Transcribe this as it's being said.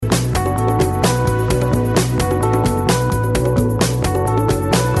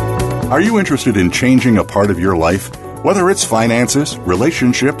Are you interested in changing a part of your life? Whether it's finances,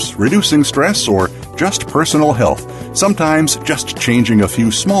 relationships, reducing stress, or just personal health, sometimes just changing a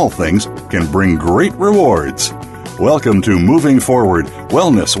few small things can bring great rewards. Welcome to Moving Forward,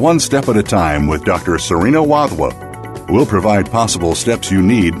 Wellness One Step at a Time with Dr. Serena Wadhwa. We'll provide possible steps you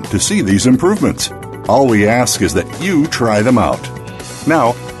need to see these improvements. All we ask is that you try them out.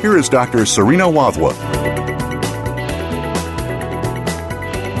 Now, here is Dr. Serena Wadhwa.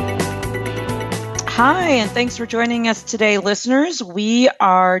 Hi, and thanks for joining us today, listeners. We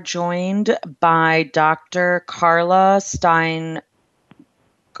are joined by Dr. Karla Steingraber.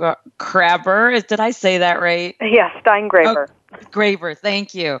 Did I say that right? Yes, Steingraber. Oh, Graber,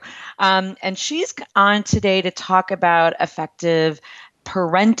 thank you. And she's on today to talk about effective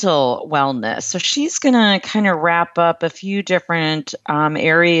parental wellness. So she's going to kind of wrap up a few different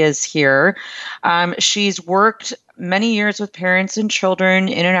areas here. She's worked many years with parents and children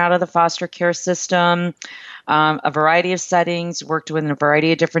in and out of the foster care system, a variety of settings, worked in a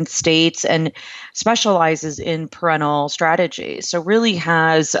variety of different states, and specializes in parental strategies. So really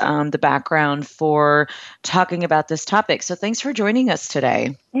has the background for talking about this topic. So thanks for joining us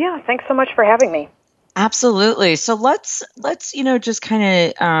today. Yeah, thanks so much for having me. Absolutely. So let's just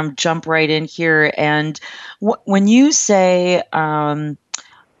kind of jump right in here. And when you say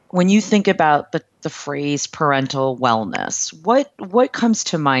when you think about the phrase parental wellness, what comes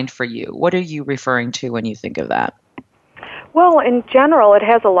to mind for you? What are you referring to when you think of that? Well, in general, it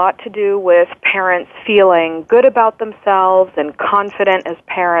has a lot to do with parents feeling good about themselves and confident as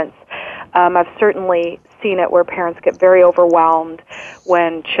parents. I've certainly seen it where parents get very overwhelmed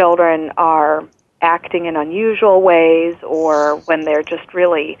when children are acting in unusual ways or when they're just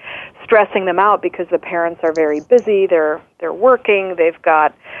really stressing them out because the parents are very busy, they're working, they've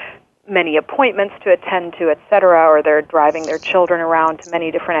got many appointments to attend to, etc., or they're driving their children around to many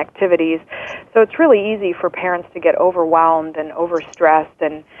different activities. So it's really easy for parents to get overwhelmed and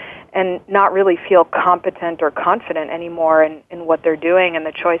overstressed and not really feel competent or confident anymore in what they're doing and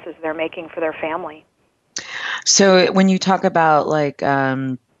the choices they're making for their family. So when you talk about like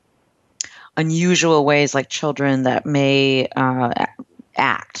unusual ways like children that may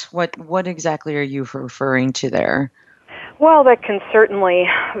act, what exactly are you referring to there? Well, that can certainly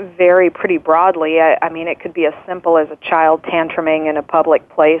vary pretty broadly. I mean, it could be as simple as a child tantruming in a public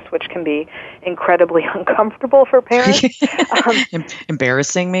place, which can be incredibly uncomfortable for parents.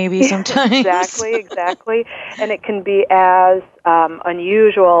 Embarrassing maybe sometimes. Exactly. And it can be as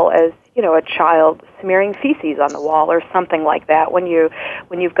unusual as, a child smearing feces on the wall or something like that. When you've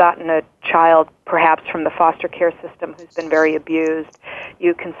gotten a child, perhaps from the foster care system, who's been very abused,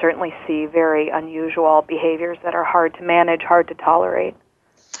 you can certainly see very unusual behaviors that are hard to manage, hard to tolerate.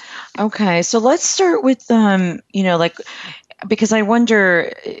 Okay, so let's start with because I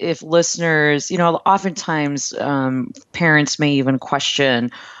wonder if listeners, oftentimes parents may even question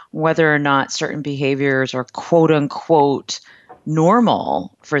whether or not certain behaviors are quote unquote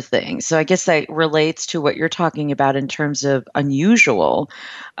normal for things. So I guess that relates to what you're talking about in terms of unusual.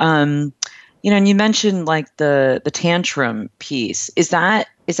 And you mentioned like the tantrum piece. Is that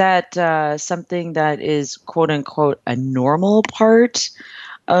something that is quote unquote a normal part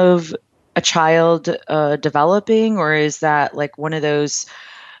of a child developing, or is that like one of those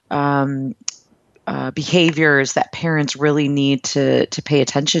behaviors that parents really need to pay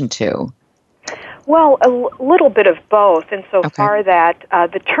attention to? Well, a little bit of both, insofar that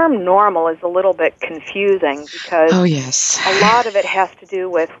the term normal is a little bit confusing because a lot of it has to do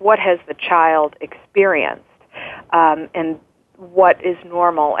with what has the child experienced and what is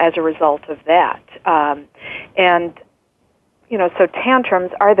normal as a result of that. So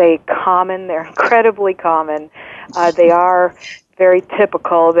tantrums, are they common? They're incredibly common. They are very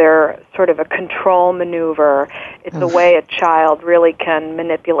typical. They're sort of a control maneuver. It's a way a child really can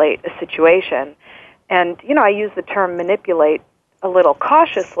manipulate a situation. And, I use the term manipulate a little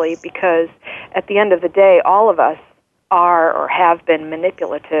cautiously because at the end of the day, all of us are or have been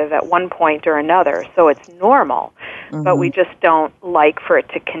manipulative at one point or another. So it's normal, but we just don't like for it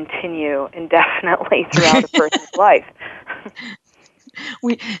to continue indefinitely throughout a person's life.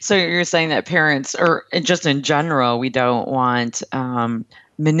 So you're saying that parents, or just in general, we don't want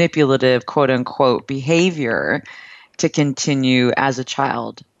manipulative, quote unquote, behavior to continue as a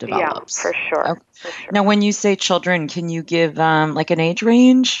child develops. Yeah, for sure. Okay. Now, when you say children, can you give like an age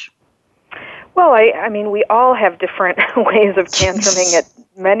range? Well, I mean, we all have different ways of tantruming at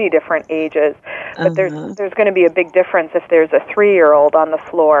many different ages, but there's going to be a big difference if there's a 3-year-old on the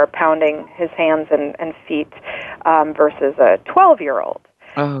floor pounding his hands and feet versus a 12-year-old.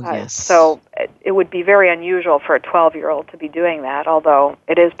 Oh, yes. So it would be very unusual for a 12-year-old to be doing that, although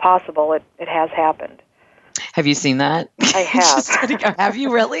it is possible. It has happened. Have you seen that? I have. Just kidding. Have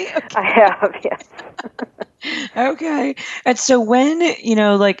you really? Okay. I have, yes. Okay. And so when,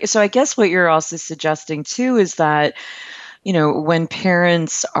 so I guess what you're also suggesting too is that, when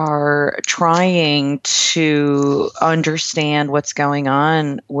parents are trying to understand what's going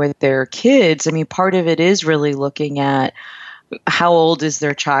on with their kids, I mean, part of it is really looking at how old is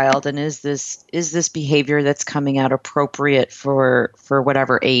their child, and is this behavior that's coming out appropriate for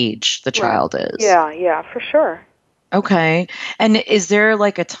whatever age the child is? Yeah, for sure. Okay. And is there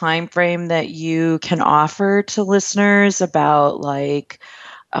like a time frame that you can offer to listeners about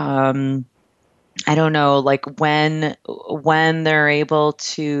I don't know, like when they're able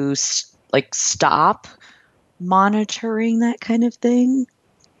to stop monitoring that kind of thing?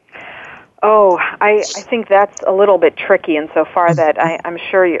 Oh, I think that's a little bit tricky insofar that I'm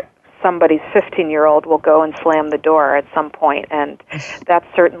sure somebody's 15-year-old will go and slam the door at some point, and that's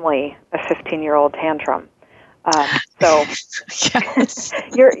certainly a 15-year-old tantrum. So Yes.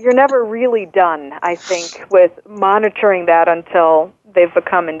 you're never really done, I think, with monitoring that until they've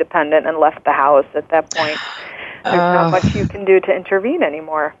become independent and left the house. At that point, there's not much you can do to intervene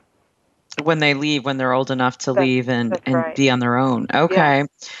anymore. When they leave, when they're old enough to leave and right. be on their own. Okay. Yeah.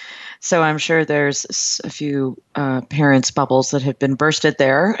 So I'm sure there's a few parents' bubbles that have been bursted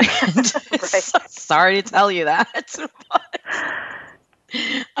there. Right. Sorry to tell you that.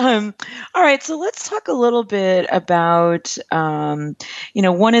 All right, so let's talk a little bit about,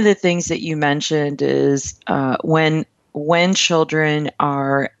 one of the things that you mentioned is when children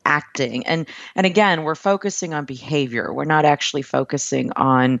are acting, and again, we're focusing on behavior. We're not actually focusing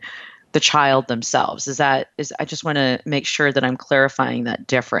on the child themselves. I just want to make sure that I'm clarifying that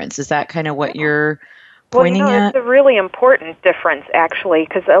difference. Is that kind of what you're pointing at? It's a really important difference, actually,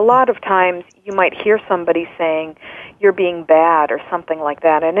 because a lot of times you might hear somebody saying you're being bad or something like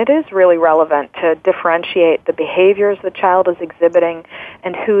that, and it is really relevant to differentiate the behaviors the child is exhibiting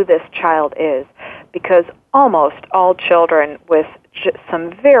and who this child is, because almost all children, with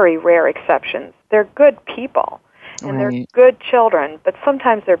some very rare exceptions, they're good people, and they're good children, but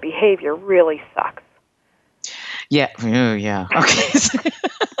sometimes their behavior really sucks. Yeah. Oh, yeah. Okay.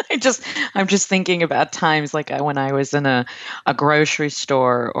 I'm just thinking about times like when I was in a grocery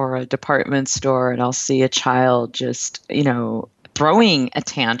store or a department store, and I'll see a child just, throwing a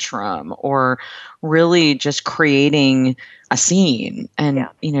tantrum or really just creating a scene, and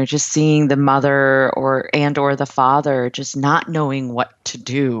just seeing the mother or the father just not knowing what to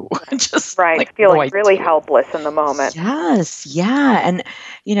do. Just feeling really helpless in the moment. Yes, yeah. And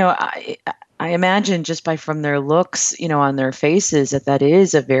I imagine just from their looks, on their faces, that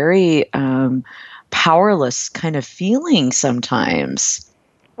is a very powerless kind of feeling sometimes.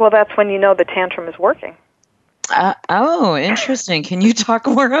 Well, that's when you know the tantrum is working. Oh, interesting. Can you talk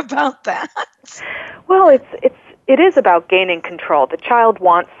more about that? Well, it is about gaining control. The child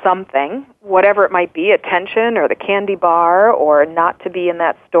wants something, whatever it might be, attention or the candy bar or not to be in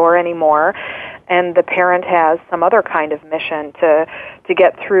that store anymore, and the parent has some other kind of mission to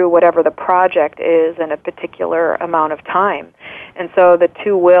get through whatever the project is in a particular amount of time. And so the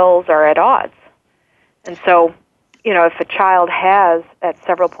two wills are at odds. And so, if a child has at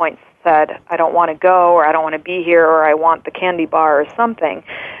several points said, I don't want to go, or I don't want to be here, or I want the candy bar or something,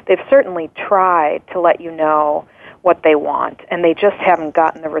 they've certainly tried to let you know what they want, and they just haven't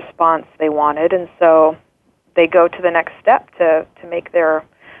gotten the response they wanted, and so they go to the next step to make their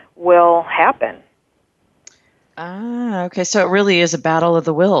will happen. Ah, okay. So it really is a battle of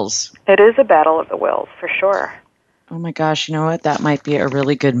the wills. It is a battle of the wills, for sure. Oh my gosh, you know what? That might be a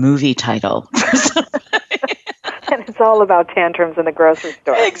really good movie title. And it's all about tantrums in the grocery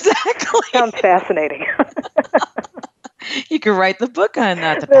store. Exactly. Sounds fascinating. You could write the book on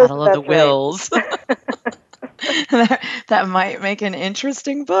that, The Battle of the Wills. That might make an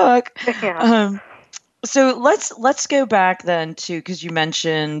interesting book. Yeah. So let's go back then to, because you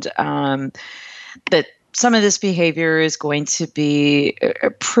mentioned that some of this behavior is going to be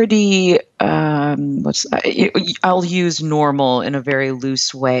pretty, I'll use normal in a very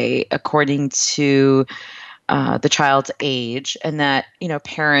loose way according to the child's age, and that,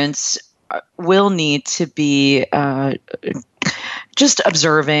 parents will need to be just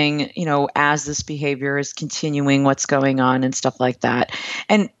observing, as this behavior is continuing, what's going on and stuff like that.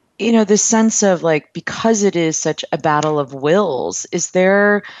 And, this sense of because it is such a battle of wills, is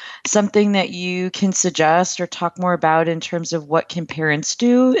there something that you can suggest or talk more about in terms of what can parents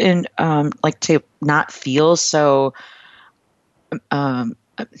do in to not feel so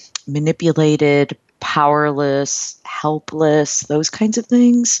manipulated, powerless, helpless, those kinds of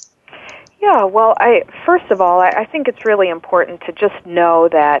things? Yeah, well, first of all, I think it's really important to just know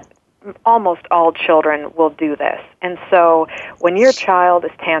that almost all children will do this. And so when your child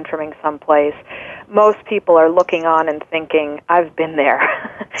is tantruming someplace, most people are looking on and thinking, I've been there.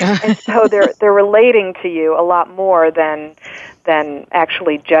 And so they're relating to you a lot more than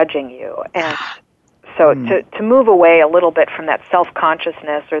actually judging you. And so to move away a little bit from that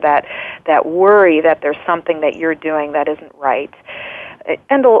self-consciousness or that worry that there's something that you're doing that isn't right.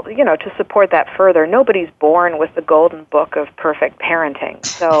 And, to support that further, nobody's born with the golden book of perfect parenting.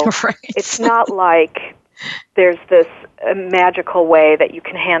 So right. It's not like there's this magical way that you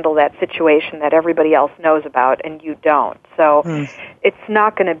can handle that situation that everybody else knows about and you don't. So It's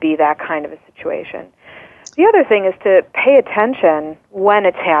not going to be that kind of a situation. The other thing is to pay attention when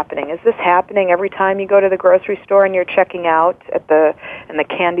it's happening. Is this happening every time you go to the grocery store and you're checking out and the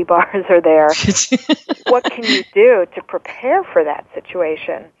candy bars are there? What can you do to prepare for that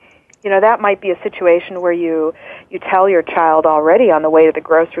situation? That might be a situation where you tell your child already on the way to the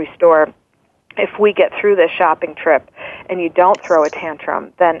grocery store, if we get through this shopping trip and you don't throw a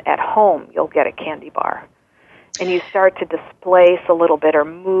tantrum, then at home you'll get a candy bar. And you start to displace a little bit or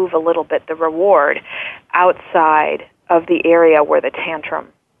move a little bit the reward outside of the area where the tantrum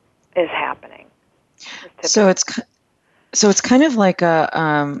is happening. So it's kind of like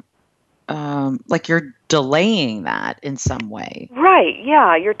like you're delaying that in some way. Right,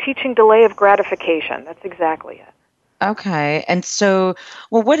 yeah. You're teaching delay of gratification. That's exactly it. Okay. And so,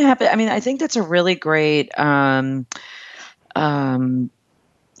 well, what happened? I mean, I think that's a really great,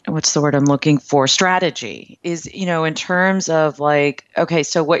 what's the word I'm looking for? Strategy is, in terms of like, okay,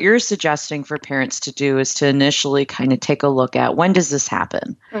 so what you're suggesting for parents to do is to initially kind of take a look at when does this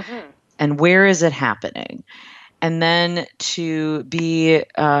happen and where is it happening? And then to be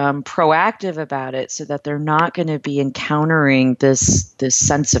proactive about it so that they're not going to be encountering this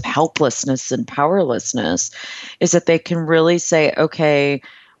sense of helplessness and powerlessness, is that they can really say, okay,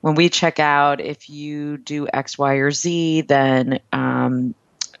 when we check out, if you do X, Y, or Z, then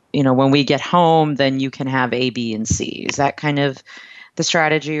when we get home, then you can have A, B, and C. Is that kind of the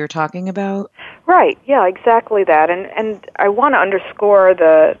strategy you're talking about? Right. Yeah, exactly that. And I want to underscore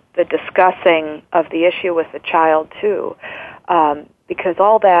the discussing of the issue with the child, too, because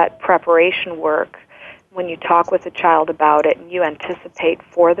all that preparation work, when you talk with the child about it and you anticipate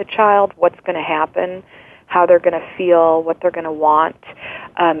for the child what's going to happen, how they're going to feel, what they're going to want,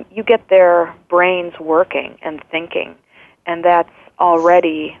 you get their brains working and thinking. And that's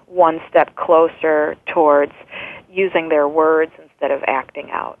already one step closer towards using their words instead of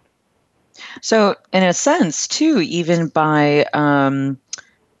acting out. So in a sense, too, even by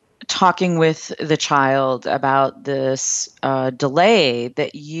talking with the child about this delay,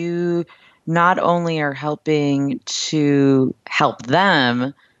 that you not only are helping to help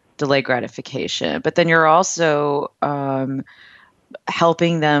them delay gratification, but then you're also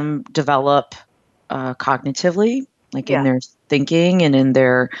helping them develop cognitively, like in their thinking and in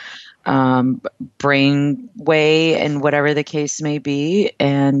their brain way and whatever the case may be,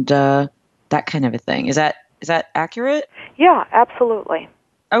 and that kind of a thing. Is that accurate? Yeah, absolutely.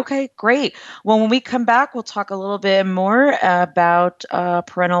 Okay, great. Well, when we come back, we'll talk a little bit more about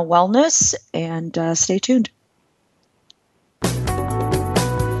parental wellness, and stay tuned.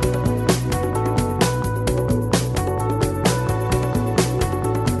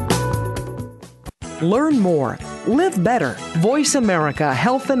 Learn more. Live better. Voice America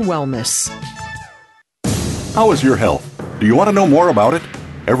Health and Wellness. How is your health? Do you want to know more about it?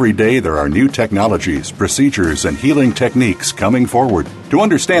 Every day there are new technologies, procedures, and healing techniques coming forward. To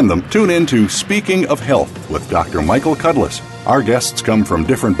understand them, tune in to Speaking of Health with Dr. Michael Cudlis. Our guests come from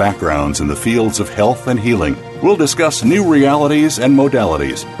different backgrounds in the fields of health and healing. We'll discuss new realities and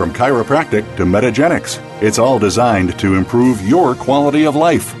modalities, from chiropractic to metagenics. It's all designed to improve your quality of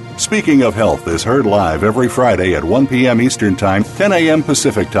life. Speaking of Health is heard live every Friday at 1 p.m. Eastern Time, 10 a.m.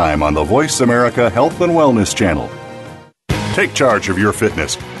 Pacific Time on the Voice America Health and Wellness channel. Take charge of your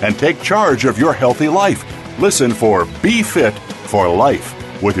fitness and take charge of your healthy life. Listen for Be Fit for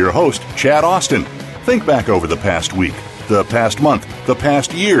Life with your host, Chad Austin. Think back over the past week, the past month, the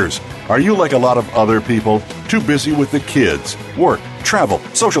past years. Are you like a lot of other people? Too busy with the kids, work, travel,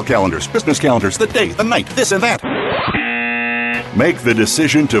 social calendars, business calendars, the day, the night, this and that. Make the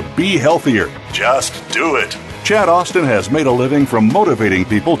decision to be healthier. Just do it. Chad Austin has made a living from motivating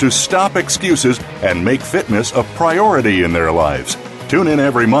people to stop excuses and make fitness a priority in their lives. Tune in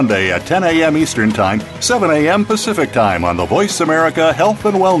every Monday at 10 a.m. Eastern Time, 7 a.m. Pacific Time on the Voice America Health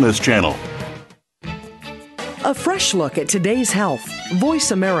and Wellness channel. A fresh look at today's health.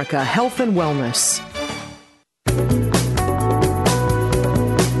 Voice America Health and Wellness.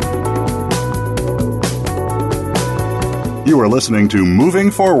 You are listening to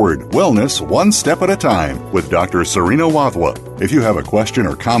Moving Forward, Wellness One Step at a Time with Dr. Serena Wadhwa. If you have a question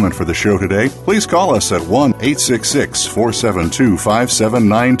or comment for the show today, please call us at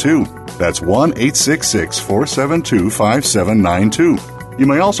 1-866-472-5792. That's 1-866-472-5792. You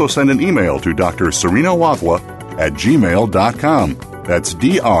may also send an email to Dr. Serena Wadhwa at gmail.com. That's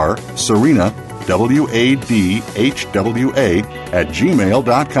Dr. Serena, WADHWA, at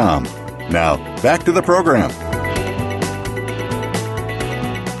gmail.com. Now, back to the program.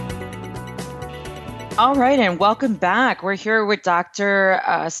 All right, and welcome back. We're here with Dr.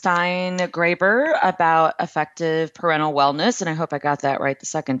 Steingraber about effective parental wellness, and I hope I got that right the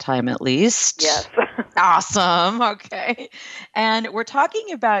second time at least. Yes. Awesome. Okay. And we're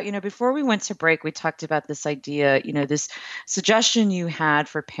talking about, before we went to break, we talked about this idea, this suggestion you had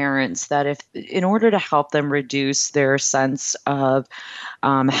for parents that in order to help them reduce their sense of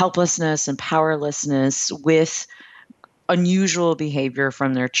helplessness and powerlessness with unusual behavior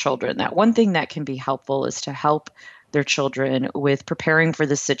from their children, that one thing that can be helpful is to help their children with preparing for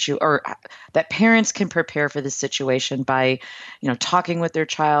the or that parents can prepare for the situation by, talking with their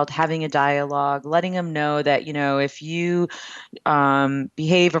child, having a dialogue, letting them know that, if you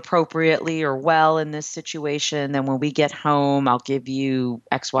behave appropriately or well in this situation, then when we get home, I'll give you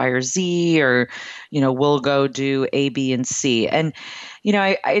X, Y, or Z, or, we'll go do A, B, and C. And,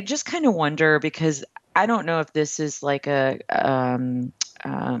 I just kind of wonder, because I don't know if this is like a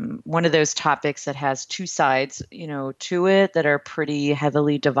one of those topics that has two sides, to it that are pretty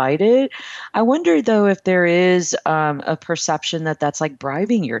heavily divided. I wonder, though, if there is a perception that that's like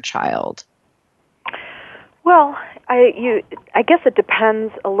bribing your child. Well, I guess it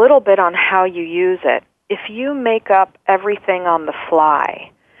depends a little bit on how you use it. If you make up everything on the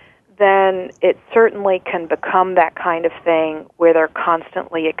fly, then it certainly can become that kind of thing where they're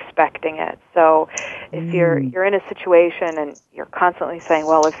constantly expecting it. So if you're in a situation and you're constantly saying,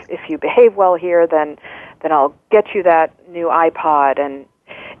 well, if you behave well here, then I'll get you that new iPod, and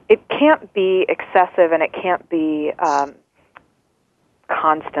it can't be excessive and it can't be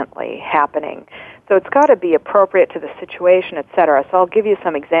constantly happening. So it's got to be appropriate to the situation, et cetera. So I'll give you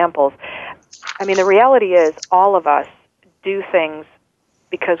some examples. I mean, the reality is all of us do things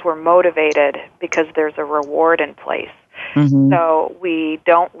because we're motivated, because there's a reward in place. Mm-hmm. So we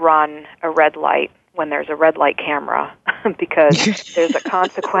don't run a red light when there's a red light camera because there's a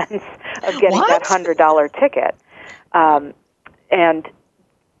consequence of getting that $100 ticket. And,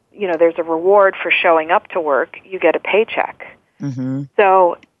 there's a reward for showing up to work. You get a paycheck. Mm-hmm.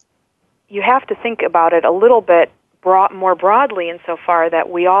 So you have to think about it a little bit more broadly insofar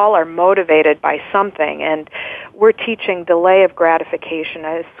that we all are motivated by something, and we're teaching delay of gratification.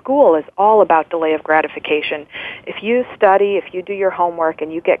 School is all about delay of gratification. If you study, if you do your homework,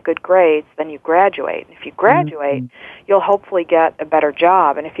 and you get good grades, then you graduate. If you graduate, you'll hopefully get a better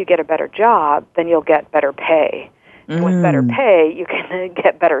job, and if you get a better job, then you'll get better pay. And with better pay, you can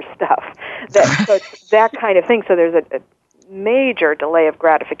get better stuff. So it's that kind of thing. So there's a major delay of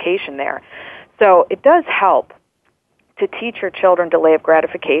gratification there. So it does help to teach your children delay of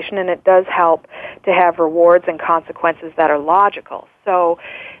gratification, and it does help to have rewards and consequences that are logical. So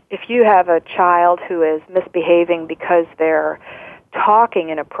if you have a child who is misbehaving because they're talking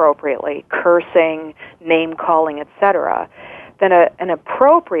inappropriately, cursing, name-calling, etc., then an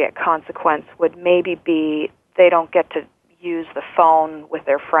appropriate consequence would maybe be they don't get to use the phone with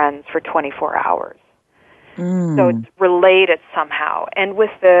their friends for 24 hours. So it's related somehow. And with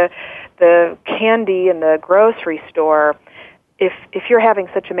the candy in the grocery store, if you're having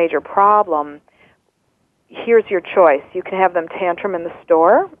such a major problem, here's your choice. You can have them tantrum in the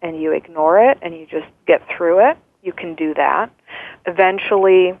store, and you ignore it, and you just get through it. You can do that.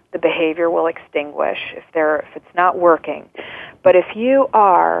 Eventually, the behavior will extinguish if it's not working. But if you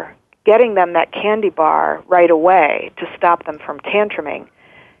are getting them that candy bar right away to stop them from tantruming,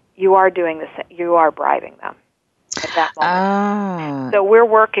 you are doing this. You are bribing them at that moment. So we're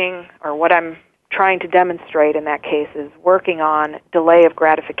working, or what I'm trying to demonstrate in that case is working on delay of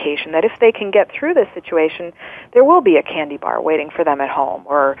gratification, that if they can get through this situation, there will be a candy bar waiting for them at home,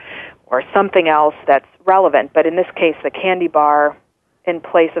 or something else that's relevant. But in this case, the candy bar in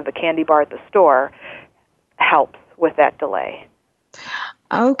place of the candy bar at the store helps with that delay.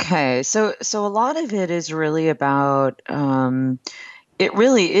 Okay, so a lot of it is really about it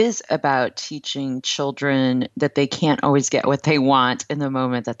really is about teaching children that they can't always get what they want in the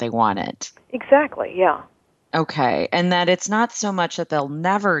moment that they want it. Exactly, yeah. Okay, and that it's not so much that they'll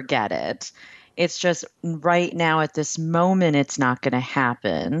never get it. It's just right now at this moment it's not going to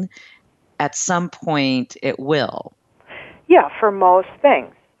happen. At some point it will. Yeah, for most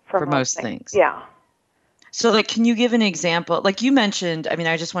things. For most things. Yeah. So, like, can you give an example? Like you mentioned, I mean,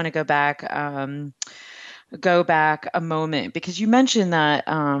 I just want to go back a moment because you mentioned that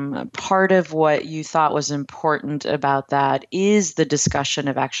part of what you thought was important about that is the discussion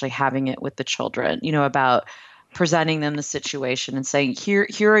of actually having it with the children, about presenting them the situation and saying, here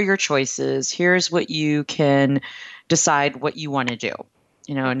are your choices. Here's what you can decide what you want to do.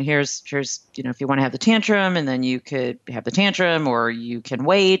 And here's, if you want to have the tantrum, and then you could have the tantrum, or you can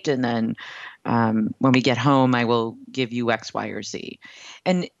wait. And then when we get home, I will give you X, Y, or Z.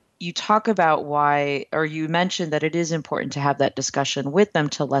 And you talk about why, or you mentioned that it is important to have that discussion with them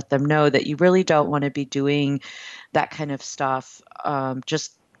to let them know that you really don't want to be doing that kind of stuff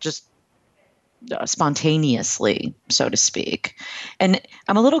just spontaneously, so to speak. And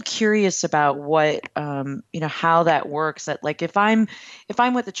I'm a little curious about what how that works. That, like, if I'm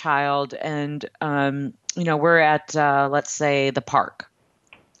with a child and we're at let's say the park,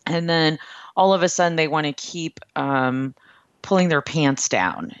 and then all of a sudden they want to keep pulling their pants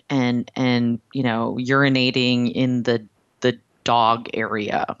down and urinating in the dog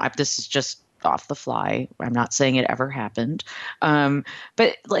area. This is just off the fly. I'm not saying it ever happened.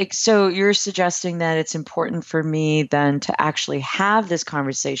 But like, so you're suggesting that it's important for me then to actually have this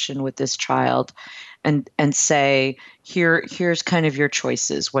conversation with this child and say, here's kind of your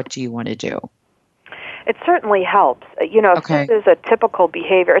choices. What do you want to do? It certainly helps. If this is a typical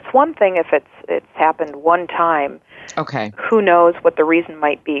behavior, it's one thing if it's happened one time. Okay. Who knows what the reason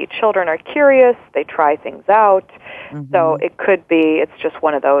might be? Children are curious. They try things out. Mm-hmm. So it could be it's just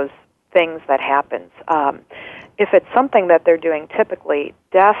one of those things that happens. If it's something that they're doing typically,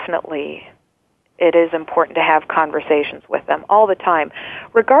 definitely it is important to have conversations with them all the time,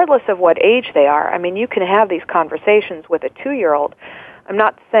 regardless of what age they are. I mean, you can have these conversations with a 2-year-old. I'm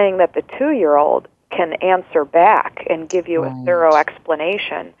not saying that the 2-year-old can answer back and give you a thorough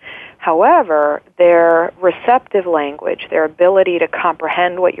explanation. However, their receptive language, their ability to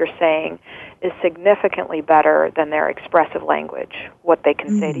comprehend what you're saying, is significantly better than their expressive language, what they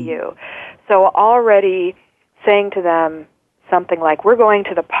can say to you. So already saying to them something like, we're going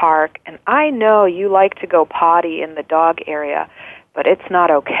to the park, and I know you like to go potty in the dog area, but it's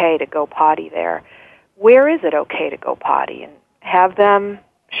not okay to go potty there. Where is it okay to go potty? And have them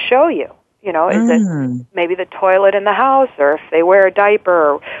show you. Is it maybe the toilet in the house, or if they wear a diaper,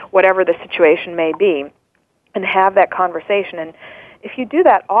 or whatever the situation may be, and have that conversation. And if you do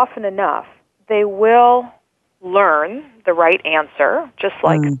that often enough, they will learn the right answer, just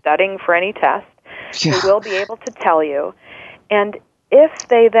like studying for any test. Yeah. They will be able to tell you. And if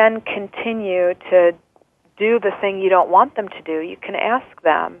they then continue to do the thing you don't want them to do, you can ask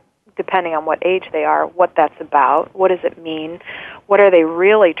them, depending on what age they are, what that's about, what does it mean, what are they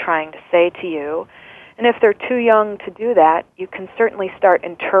really trying to say to you. And if they're too young to do that, you can certainly start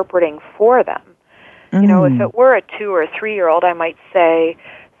interpreting for them. If it were a 2 or 3-year-old, I might say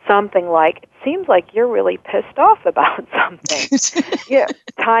something like, it seems like you're really pissed off about something.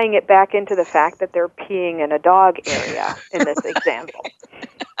 Tying it back into the fact that they're peeing in a dog area in this example.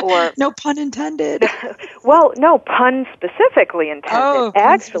 Or no pun intended. Well, no pun specifically intended. Oh,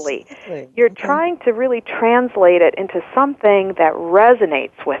 actually, you're trying to really translate it into something that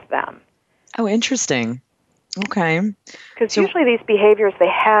resonates with them. Oh, interesting. Okay. Because usually these behaviors, they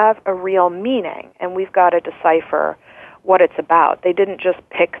have a real meaning, and we've got to decipher what it's about. They didn't just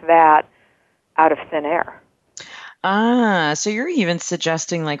pick that out of thin air. So you're even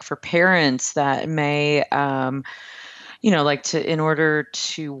suggesting, like, for parents that may in order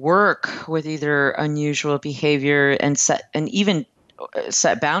to work with either unusual behavior and even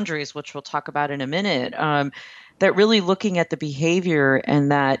set boundaries, which we'll talk about in a minute, that really looking at the behavior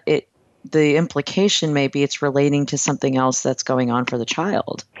and that the implication may be it's relating to something else that's going on for the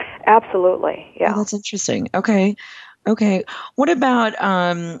child. Absolutely, yeah. Oh, that's interesting. Okay. What about,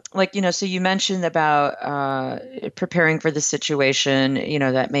 so you mentioned about preparing for the situation,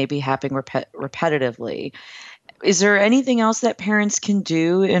 that may be happening repetitively. Is there anything else that parents can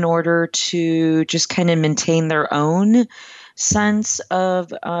do in order to just kind of maintain their own sense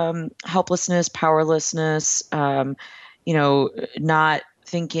of helplessness, powerlessness, not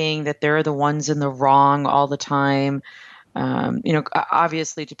thinking that they're the ones in the wrong all the time?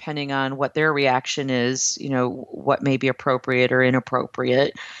 Obviously, depending on what their reaction is, what may be appropriate or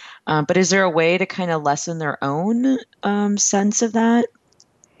inappropriate. But is there a way to kind of lessen their own sense of that?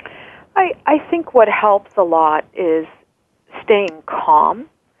 I think what helps a lot is staying calm.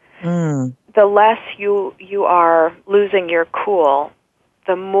 The less you are losing your cool,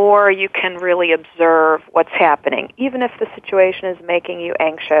 the more you can really observe what's happening, even if the situation is making you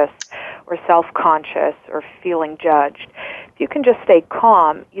anxious or self-conscious or feeling judged. If you can just stay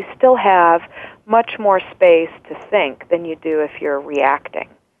calm, you still have much more space to think than you do if you're reacting.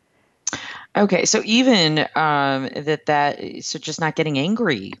 Okay, so even so just not getting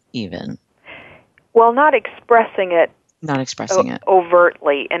angry even. Well, not expressing it. Not expressing it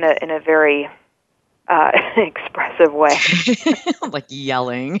overtly in a very expressive way. Like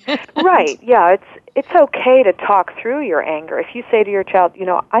yelling. Right, yeah, it's okay to talk through your anger. If you say to your child,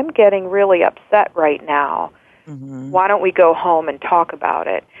 I'm getting really upset right now, why don't we go home and talk about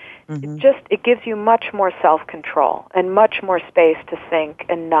it? It gives you much more self-control and much more space to think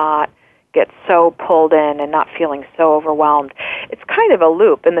and not get so pulled in and not feeling so overwhelmed. It's kind of a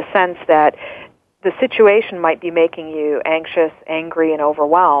loop in the sense that the situation might be making you anxious, angry, and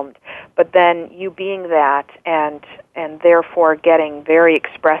overwhelmed, but then you being that and therefore getting very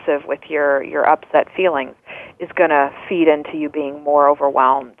expressive with your upset feelings is going to feed into you being more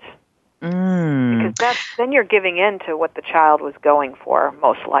overwhelmed. Because then you're giving in to what the child was going for,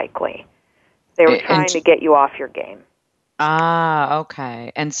 most likely. They were trying to get you off your game. Ah,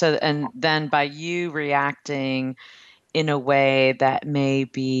 okay. And then by you reacting in a way that may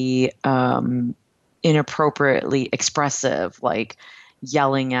be inappropriately expressive, like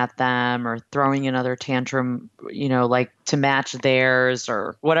yelling at them or throwing another tantrum, like to match theirs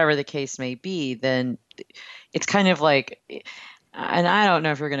or whatever the case may be, then it's kind of like, and I don't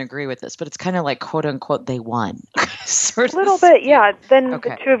know if you're going to agree with this, but it's kind of like, quote unquote, they won. A little bit, yeah. Then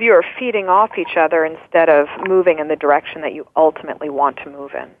the two of you are feeding off each other instead of moving in the direction that you ultimately want to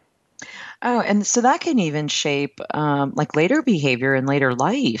move in. Oh, and so that can even shape like later behavior in later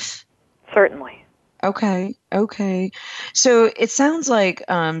life. Certainly. Okay. So it sounds like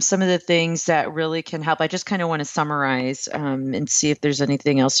some of the things that really can help. I just kind of want to summarize and see if there's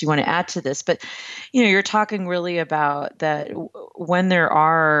anything else you want to add to this. But, you're talking really about that when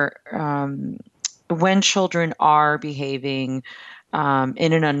when children are behaving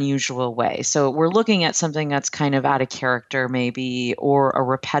in an unusual way. So we're looking at something that's kind of out of character maybe, or a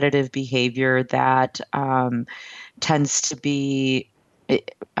repetitive behavior that tends to be,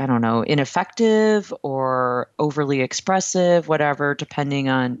 I don't know, ineffective or overly expressive, whatever, depending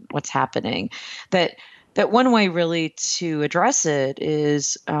on what's happening. That one way really to address it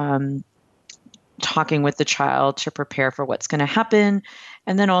is talking with the child to prepare for what's going to happen,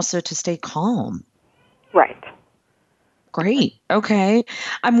 and then also to stay calm. Right. Great. Okay.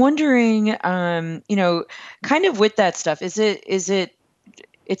 I'm wondering, kind of with that stuff, is it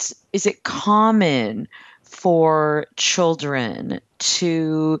common for children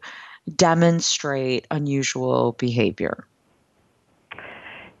to demonstrate unusual behavior?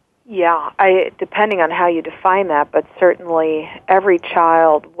 Yeah, depending on how you define that, but certainly every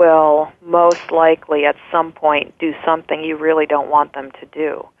child will most likely at some point do something you really don't want them to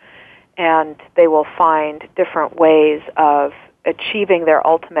do. And they will find different ways of achieving their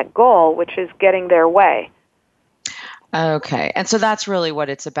ultimate goal, which is getting their way. Okay. And so that's really what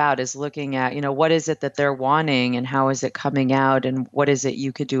it's about, is looking at, what is it that they're wanting and how is it coming out, and what is it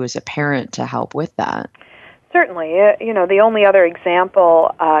you could do as a parent to help with that? Certainly. The only other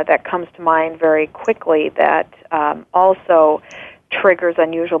example that comes to mind very quickly that also triggers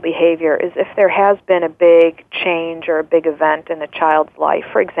unusual behavior is if there has been a big change or a big event in a child's life,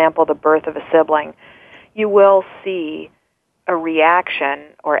 for example, the birth of a sibling, you will see a reaction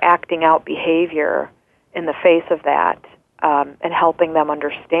or acting out behavior in the face of that, and helping them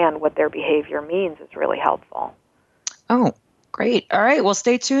understand what their behavior means is really helpful. Oh, great. All right. Well,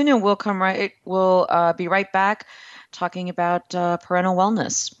 stay tuned and we'll be right back talking about parental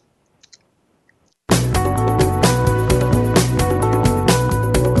wellness.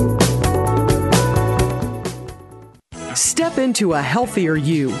 Step into a healthier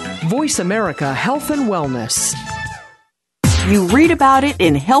you. Voice America Health and Wellness. You read about it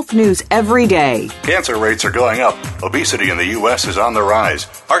in health news every day. Cancer rates are going up. Obesity in the U.S. is on the rise.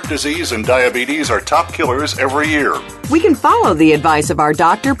 Heart disease and diabetes are top killers every year. We can follow the advice of our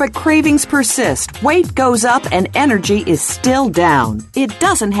doctor, but cravings persist. Weight goes up and energy is still down. It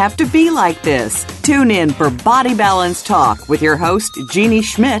doesn't have to be like this. Tune in for Body Balance Talk with your host, Jeannie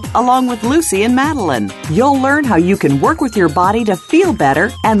Schmidt, along with Lucy and Madeline. You'll learn how you can work with your body to feel better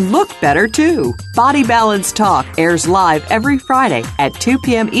and look better, too. Body Balance Talk airs live every Friday at 2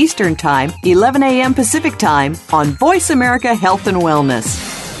 p.m. Eastern Time, 11 a.m. Pacific Time on Voice America Health and Wellness.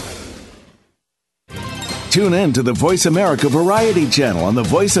 Tune in to the Voice America Variety channel on the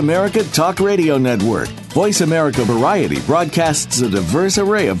Voice America Talk Radio Network. Voice America Variety broadcasts a diverse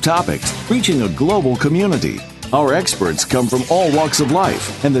array of topics, reaching a global community. Our experts come from all walks of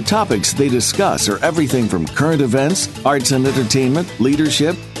life, and the topics they discuss are everything from current events, arts and entertainment,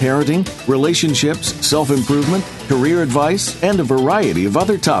 leadership, parenting, relationships, self-improvement, career advice, and a variety of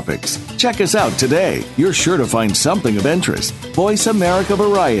other topics. Check us out today. You're sure to find something of interest. Voice America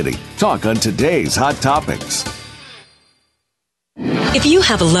Variety. Talk on today's hot topics. If you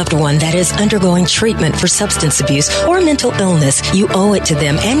have a loved one that is undergoing treatment for substance abuse or mental illness, you owe it to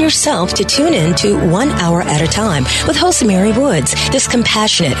them and yourself to tune in to 1 Hour at a Time with host Mary Woods. This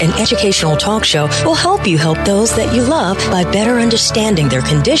compassionate and educational talk show will help you help those that you love by better understanding their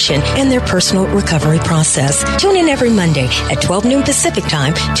condition and their personal recovery process. Tune in every Monday at 12 noon Pacific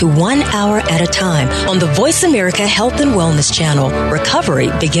Time to 1 Hour at a Time on the Voice America Health and Wellness channel. Recovery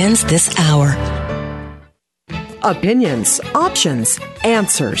begins this hour. Opinions, options,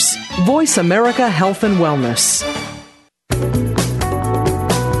 answers. Voice America Health and Wellness.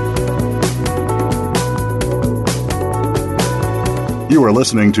 You are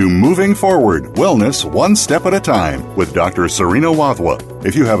listening to Moving Forward, Wellness One Step at a Time with Dr. Serena Wadhwa.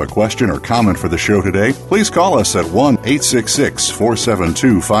 If you have a question or comment for the show today, please call us at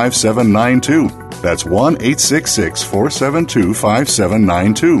 1-866-472-5792. That's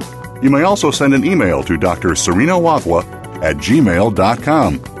 1-866-472-5792. You may also send an email to Dr. Serena Wadhwa at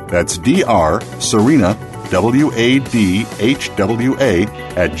gmail.com. That's Dr. Serena, Wadhwa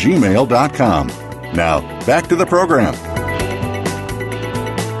at gmail.com. Now, back to the program.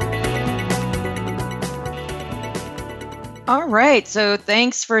 All right. So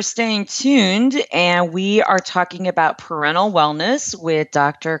thanks for staying tuned. And we are talking about parental wellness with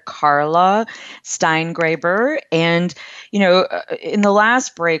Dr. Karla Steingraber. And, in the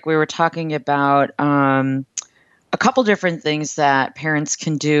last break, we were talking about a couple different things that parents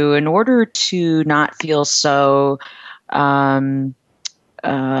can do in order to not feel so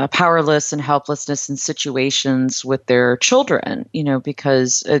powerless and helplessness in situations with their children,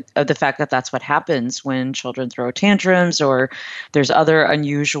 because of the fact that that's what happens when children throw tantrums or there's other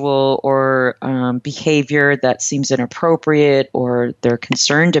unusual or behavior that seems inappropriate or they're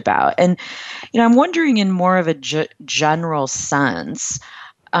concerned about. And, I'm wondering in more of a general sense,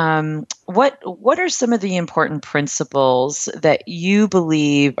 what are some of the important principles that you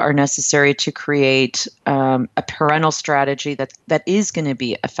believe are necessary to create a parental strategy that is going to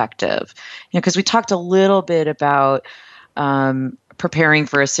be effective? Because we talked a little bit about preparing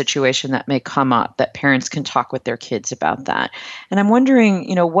for a situation that may come up, that parents can talk with their kids about that. And I'm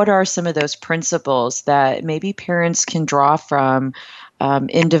wondering, what are some of those principles that maybe parents can draw from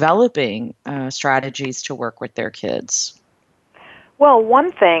in developing strategies to work with their kids? Well,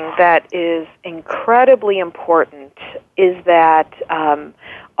 one thing that is incredibly important is that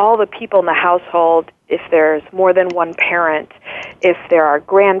all the people in the household, if there's more than one parent, if there are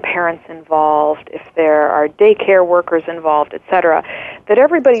grandparents involved, if there are daycare workers involved, etc., that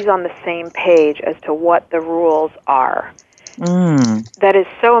everybody's on the same page as to what the rules are. That is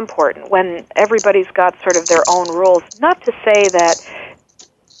so important when everybody's got sort of their own rules. Not to say that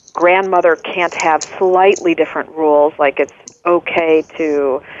grandmother can't have slightly different rules, like it's okay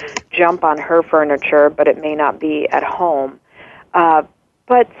to jump on her furniture, but it may not be at home.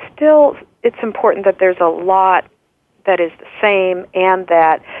 But still, it's important that there's a lot that is the same and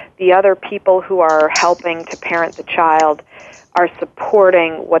that the other people who are helping to parent the child are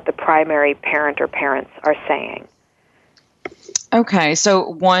supporting what the primary parent or parents are saying. Okay,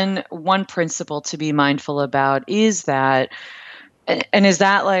 so one principle to be mindful about is that, and is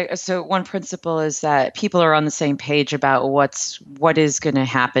that so one principle is that people are on the same page about what is going to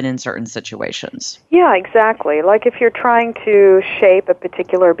happen in certain situations. Yeah, exactly. Like if you're trying to shape a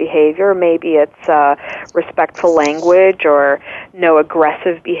particular behavior, maybe it's respectful language or no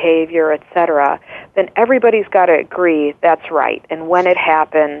aggressive behavior, etc., then everybody's got to agree that's right. And when it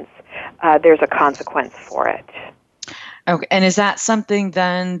happens, there's a consequence for it. Okay, and is that something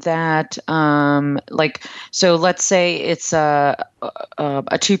then that, so let's say it's a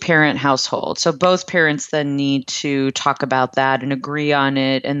two-parent household. So both parents then need to talk about that and agree on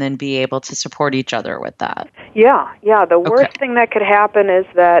it and then be able to support each other with that. Yeah. The worst thing that could happen is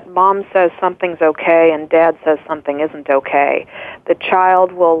that mom says something's okay and dad says something isn't okay. The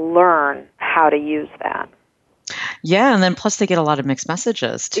child will learn how to use that. Yeah, and then plus they get a lot of mixed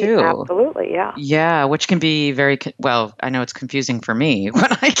messages too. Absolutely, yeah. Yeah, which can be very, I know it's confusing for me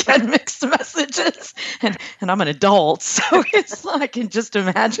when I get mixed messages, and I'm an adult, so I can just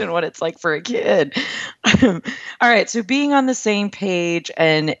imagine what it's like for a kid. All right, so being on the same page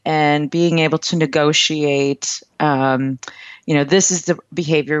and being able to negotiate, this is the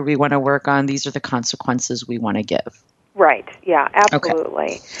behavior we want to work on, these are the consequences we want to give. Right, yeah,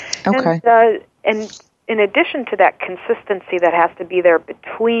 absolutely. Okay. And in addition to that consistency that has to be there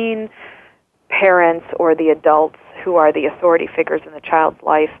between parents or the adults who are the authority figures in the child's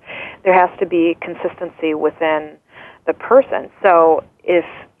life, there has to be consistency within the person. So if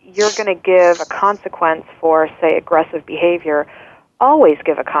you're going to give a consequence for, say, aggressive behavior, always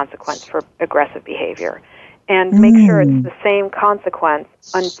give a consequence for aggressive behavior. And make sure it's the same consequence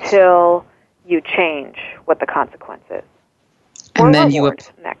until you change what the consequence is. Or And then reward,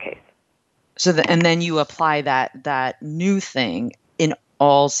 in that case. And then you apply that new thing in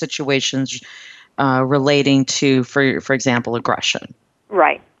all situations relating to, for example, aggression.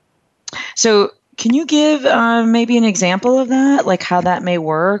 Right. So can you give maybe an example of that, like how that may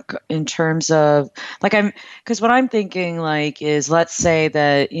work in terms of, because what I'm thinking is, let's say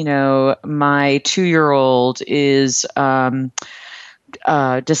that, my 2-year-old is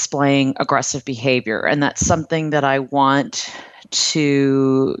displaying aggressive behavior, and that's something that I want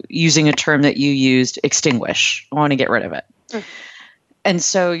to, using a term that you used, extinguish. I want to get rid of it. Mm-hmm. And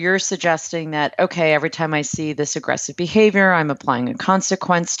so you're suggesting that, okay, every time I see this aggressive behavior, I'm applying a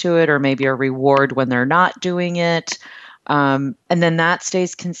consequence to it, or maybe a reward when they're not doing it. And then that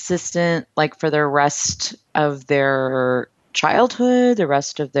stays consistent, for the rest of their childhood, the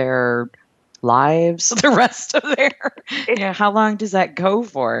rest of their lives, the rest of their, how long does that go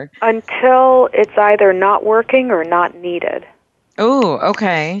for? Until it's either not working or not needed. Oh,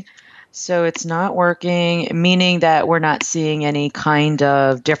 okay. So it's not working, meaning that we're not seeing any kind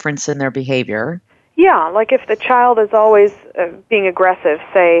of difference in their behavior. Yeah, like if the child is always being aggressive,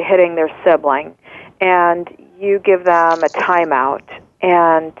 say hitting their sibling, and you give them a timeout,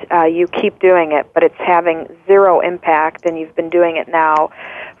 and you keep doing it, but it's having zero impact, and you've been doing it now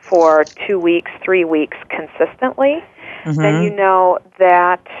for 2 weeks, 3 weeks consistently, then you know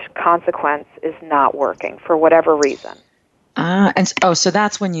that consequence is not working for whatever reason. So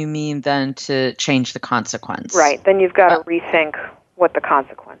that's when you mean then to change the consequence. Right. Then you've got to rethink what the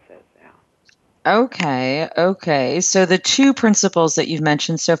consequence is. Yeah. Okay. So the 2 principles that you've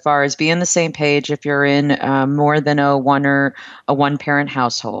mentioned so far is be on the same page if you're in more than a one-parent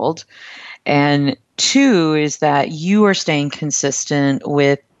household. And 2 is that you are staying consistent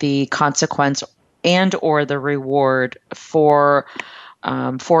with the consequence and or the reward for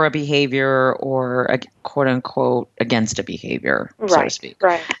a behavior, or a quote unquote against a behavior, so to speak.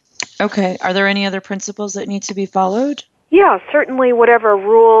 Right. Okay. Are there any other principles that need to be followed? Yeah, certainly whatever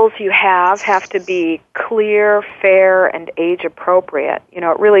rules you have to be clear, fair, and age appropriate. It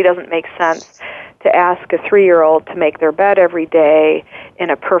really doesn't make sense to ask a 3-year-old to make their bed every day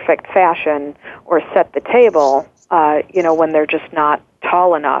in a perfect fashion or set the table, when they're just not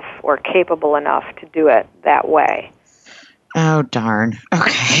tall enough or capable enough to do it that way. Oh, darn.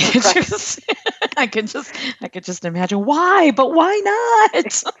 Okay. Right. I could just imagine why, but why not?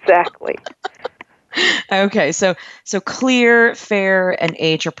 Exactly. Okay. So clear, fair, and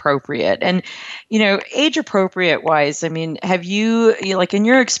age appropriate. And, age appropriate wise, have you, in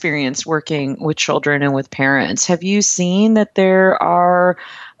your experience working with children and with parents, have you seen that there are,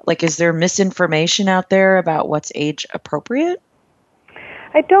 is there misinformation out there about what's age appropriate?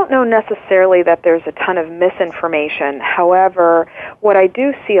 I don't know necessarily that there's a ton of misinformation. However, what I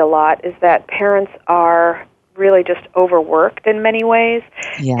do see a lot is that parents are really just overworked in many ways.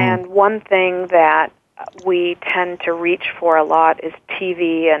 Yeah. And one thing that we tend to reach for a lot is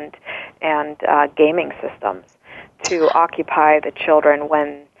TV and gaming systems to occupy the children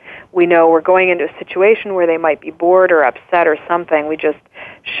when we know we're going into a situation where they might be bored or upset or something. We just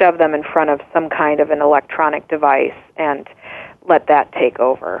shove them in front of some kind of an electronic device and let that take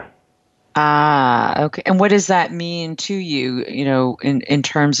over. Okay. And what does that mean to you, in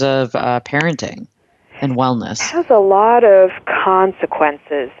terms of parenting and wellness? It has a lot of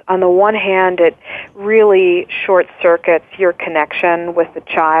consequences. On the one hand, it really short-circuits your connection with the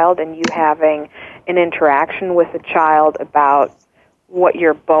child and you having an interaction with the child about what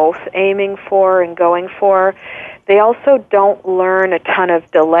you're both aiming for and going for. They also don't learn a ton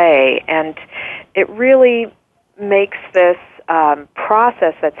of delay, and it really makes this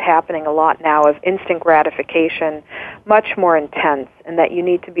process that's happening a lot now of instant gratification much more intense, and that you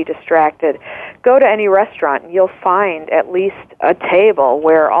need to be distracted. Go to any restaurant and you'll find at least a table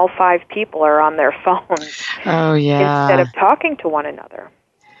where all 5 people are on their phones. Oh, yeah. Instead of talking to one another.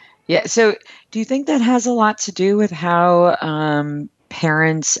 Yeah. So do you think that has a lot to do with how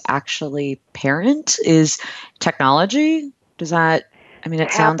parents actually parent? Is technology? Does that...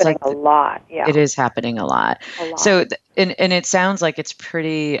 it sounds like a lot. Yeah, it is happening a lot. So, and it sounds like it's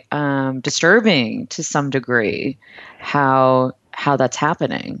pretty disturbing to some degree how that's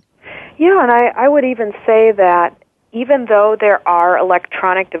happening. Yeah, and I would even say that even though there are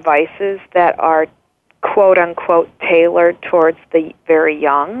electronic devices that are quote-unquote tailored towards the very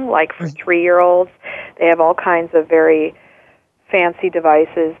young, like for 3-year-olds. They have all kinds of very fancy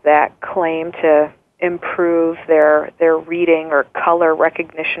devices that claim to improve their reading or color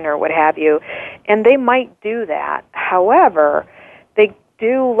recognition or what have you, and they might do that. However, they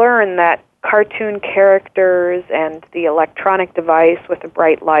do learn that cartoon characters and the electronic device with the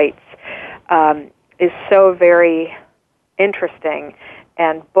bright lights is so very interesting,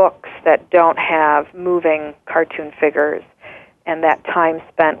 and books that don't have moving cartoon figures and that time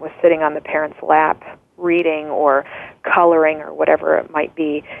spent with sitting on the parent's lap reading or coloring or whatever it might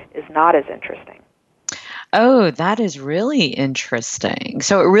be is not as interesting. Oh, that is really interesting.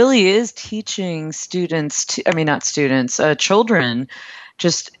 So it really is teaching children,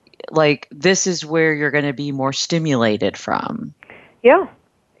 just like this is where you're going to be more stimulated from. Yeah.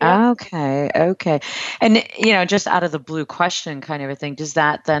 Okay. And, just out of the blue question kind of a thing, does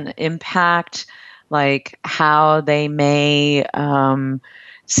that then impact like how they may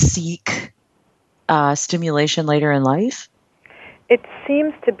seek stimulation later in life? It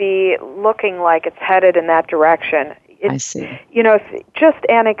seems to be looking like it's headed in that direction. I see. Just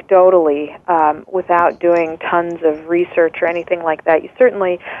anecdotally, without doing tons of research or anything like that, you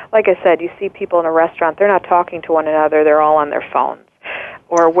certainly, like I said, you see people in a restaurant, they're not talking to one another, they're all on their phones.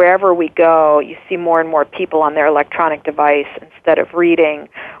 Or wherever we go, you see more and more people on their electronic device instead of reading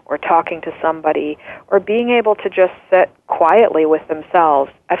or talking to somebody or being able to just sit quietly with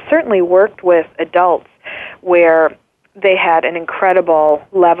themselves. I've certainly worked with adults where they had an incredible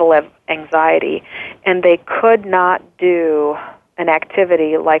level of anxiety and they could not do an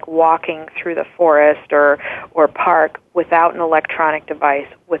activity like walking through the forest or park without an electronic device,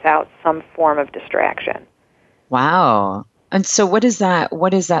 without some form of distraction. Wow. And so what does that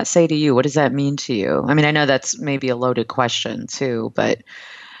say to you? What does that mean to you? I mean, I know that's maybe a loaded question too, but...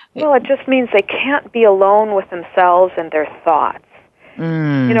 Well, it just means they can't be alone with themselves and their thoughts.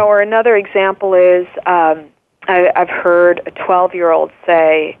 Or another example is, I've heard a 12-year-old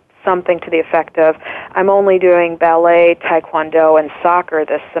say something to the effect of, I'm only doing ballet, taekwondo, and soccer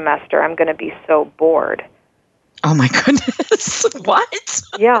this semester. I'm going to be so bored. Oh my goodness. What?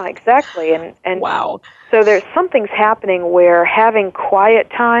 Yeah, exactly. And wow. So something's happening where having quiet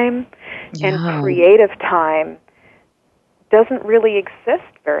time and creative time doesn't really exist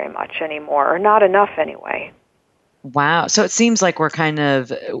very much anymore, or not enough anyway. Wow. So it seems like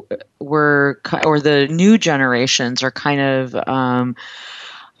the new generations are kind of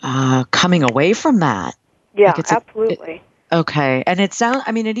coming away from that. Yeah, absolutely. Okay. And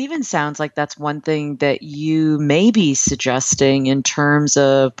it even sounds like that's one thing that you may be suggesting in terms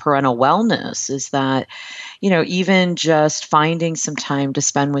of parental wellness is that, even just finding some time to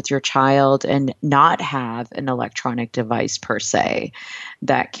spend with your child and not have an electronic device per se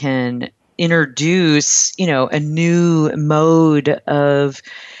that can introduce, a new mode of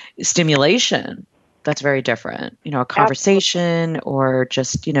stimulation that's very different, a conversation or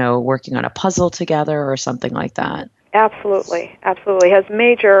just, working on a puzzle together or something like that. Absolutely. It has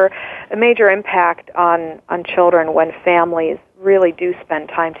a major impact on children when families really do spend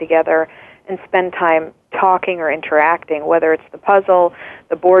time together and spend time talking or interacting, whether it's the puzzle,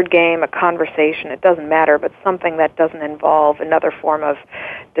 the board game, a conversation, it doesn't matter, but something that doesn't involve another form of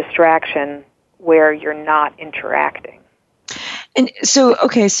distraction where you're not interacting. And so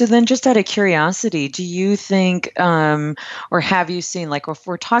then just out of curiosity, do you think, or have you seen, like if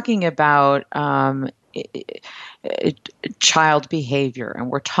we're talking about child behavior, and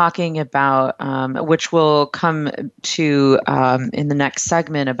we're talking about, which will come to in the next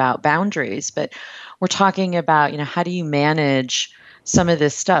segment about boundaries, but we're talking about, how do you manage some of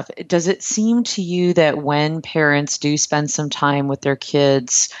this stuff? Does it seem to you that when parents do spend some time with their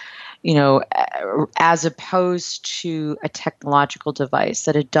kids, as opposed to a technological device,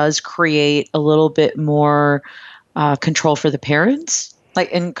 that it does create a little bit more control for the parents? Like,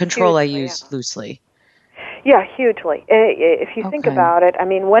 in control, hugely, I use loosely. Yeah, hugely. If you think about it,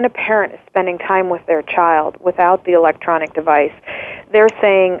 when a parent is spending time with their child without the electronic device, they're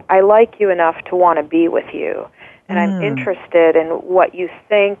saying, I like you enough to want to be with you, and I'm interested in what you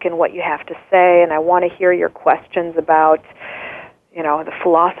think and what you have to say, and I want to hear your questions about, the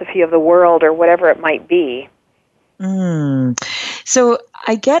philosophy of the world or whatever it might be. So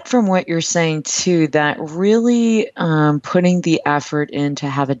I get from what you're saying, too, that really putting the effort in to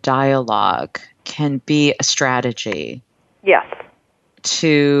have a dialogue can be a strategy. Yes.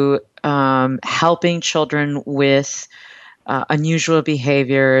 To helping children with unusual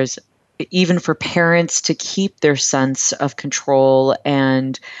behaviors, even for parents to keep their sense of control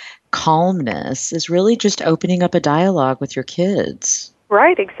and calmness, is really just opening up a dialogue with your kids.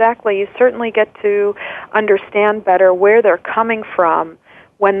 Right, exactly. You certainly get to understand better where they're coming from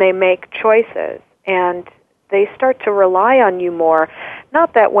when they make choices. And they start to rely on you more.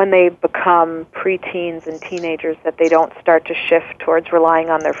 Not that when they become preteens and teenagers that they don't start to shift towards relying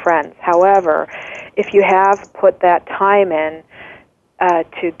on their friends. However, if you have put that time in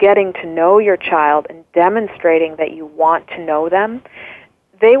to getting to know your child and demonstrating that you want to know them,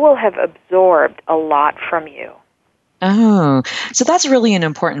 they will have absorbed a lot from you. Oh, so that's really an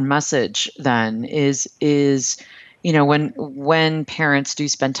important message then is when parents do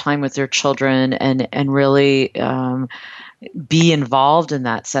spend time with their children and really be involved in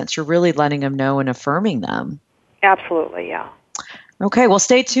that sense, you're really letting them know and affirming them. Absolutely, yeah. Okay, well,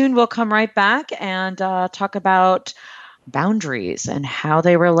 stay tuned. We'll come right back and talk about boundaries and how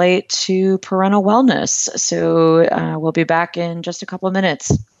they relate to parental wellness. So we'll be back in just a couple of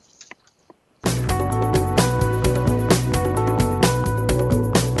minutes.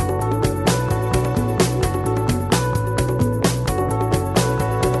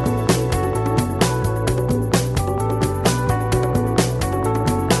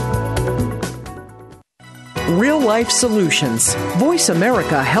 Real life solutions. Voice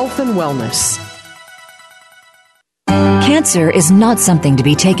America Health and Wellness. Cancer is not something to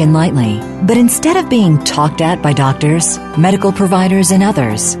be taken lightly, but instead of being talked at by doctors, medical providers, and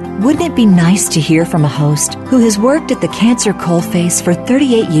others, wouldn't it be nice to hear from a host who has worked at the cancer coalface for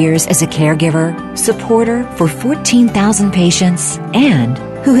 38 years as a caregiver, supporter for 14,000 patients, and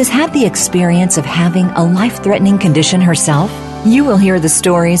who has had the experience of having a life-threatening condition herself? You will hear the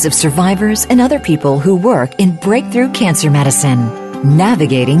stories of survivors and other people who work in breakthrough cancer medicine.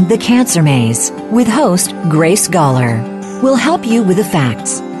 Navigating the Cancer Maze with host Grace Galler will help you with the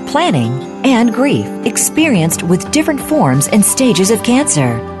facts, planning, and grief experienced with different forms and stages of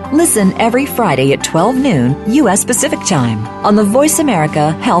cancer. Listen every Friday at 12 noon U.S. Pacific Time on the Voice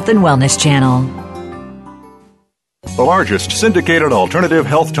America Health and Wellness Channel. The largest syndicated alternative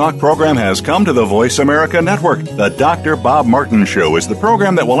health talk program has come to the Voice America Network. The Dr. Bob Martin Show is the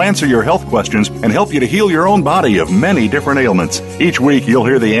program that will answer your health questions and help you to heal your own body of many different ailments. Each week, you'll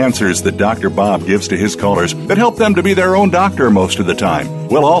hear the answers that Dr. Bob gives to his callers that help them to be their own doctor most of the time.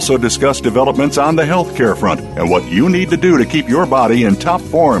 We'll also discuss developments on the healthcare front and what you need to do to keep your body in top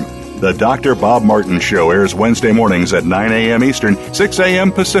form. The Dr. Bob Martin Show airs Wednesday mornings at 9 a.m. Eastern, 6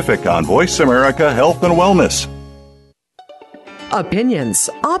 a.m. Pacific on Voice America Health and Wellness. Opinions,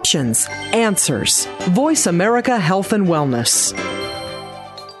 options, answers. Voice America Health and Wellness.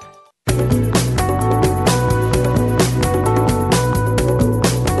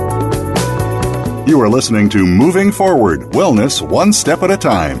 You are listening to Moving Forward, Wellness One Step at a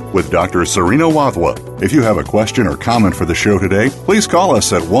Time with Dr. Serena Wadhwa. If you have a question or comment for the show today, please call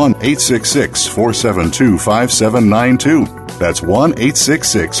us at 1-866-472-5792. That's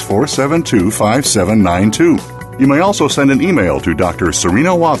 1-866-472-5792. You may also send an email to Dr. Serena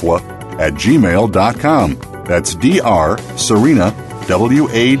Wadhwa at gmail.com. That's Dr. Serena, Wadhwa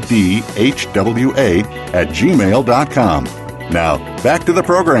at gmail.com. Now, back to the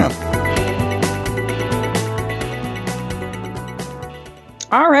program.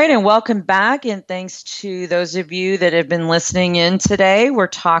 All right, and welcome back, and thanks to those of you that have been listening in today. We're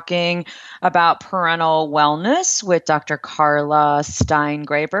talking about parental wellness with Dr. Karla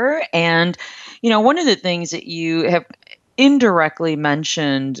Steingraber, and one of the things that you have indirectly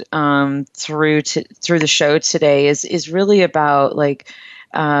mentioned through the show today is really about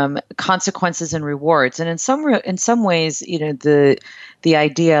consequences and rewards, and in some ways, the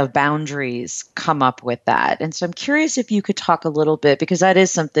idea of boundaries come up with that. And so I'm curious if you could talk a little bit, because that is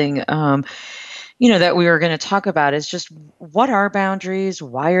something that we were going to talk about, is just what are boundaries?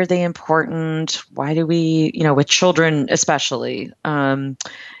 Why are they important? Why do we, with children especially,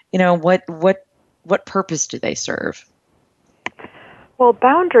 what purpose do they serve? Well,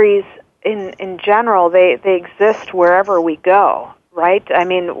 boundaries in general, they exist wherever we go, right? I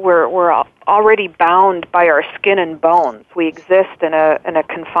mean, we're already bound by our skin and bones. We exist in a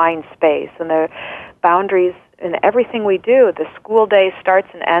confined space, and the boundaries in everything we do. The school day starts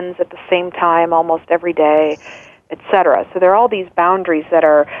and ends at the same time almost every day, etc. So there are all these boundaries that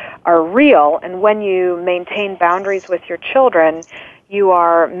are real, and when you maintain boundaries with your children, you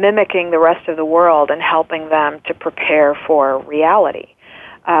are mimicking the rest of the world and helping them to prepare for reality.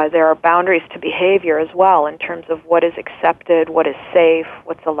 There are boundaries to behavior as well in terms of what is accepted, what is safe,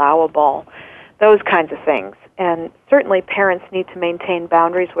 what's allowable, those kinds of things. And certainly parents need to maintain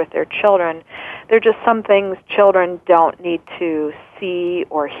boundaries with their children. There are just some things children don't need to see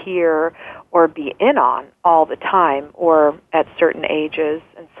or hear or be in on all the time or at certain ages,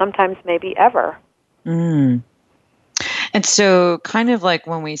 and sometimes maybe ever. And so kind of like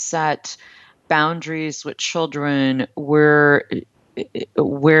when we set boundaries with children,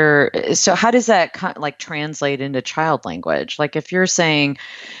 so how does that like translate into child language? Like if you're saying,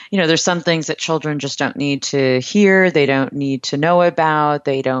 there's some things that children just don't need to hear, they don't need to know about,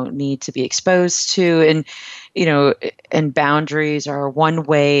 they don't need to be exposed to, and boundaries are one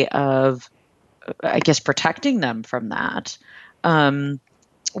way of, I guess, protecting them from that.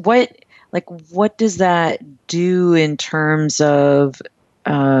 What does that do in terms of,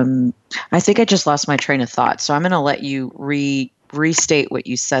 I think I just lost my train of thought, so I'm going to let you restate what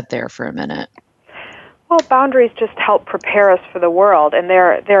you said there for a minute. Well, boundaries just help prepare us for the world, and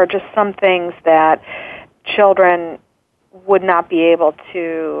there are just some things that children would not be able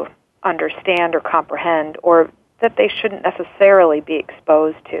to understand or comprehend, or that they shouldn't necessarily be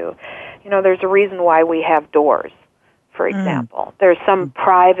exposed to. There's a reason why we have doors, for example. There's some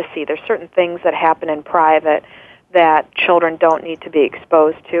privacy. There's certain things that happen in private that children don't need to be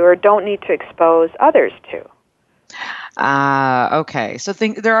exposed to or don't need to expose others to. Okay. So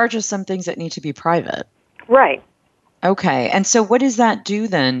there are just some things that need to be private. Right. Okay. And so what does that do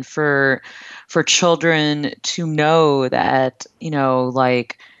then for children to know that,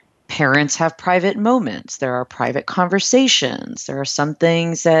 like parents have private moments, there are private conversations, there are some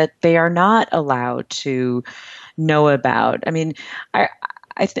things that they are not allowed to know about? I mean,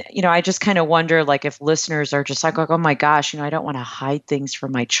 I just kind of wonder, like, if listeners are just like, oh my gosh, I don't want to hide things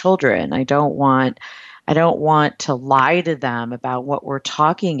from my children. I don't want to lie to them about what we're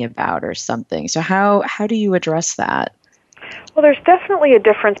talking about or something. So how do you address that? Well, there's definitely a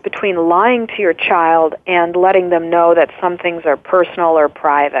difference between lying to your child and letting them know that some things are personal or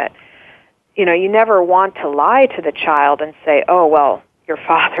private. You never want to lie to the child and say, oh, well, your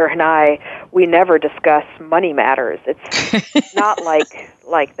father and I, we never discuss money matters. It's not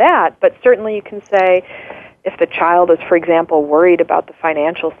like that, but certainly you can say, if the child is, for example, worried about the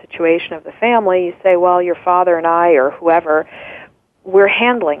financial situation of the family, you say, well, your father and I, or whoever, we're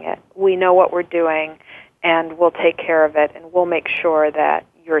handling it. We know what we're doing, and we'll take care of it, and we'll make sure that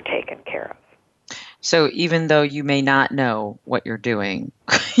you're taken care of. So even though you may not know what you're doing,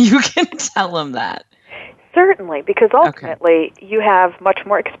 you can tell them that. Certainly, because ultimately you have much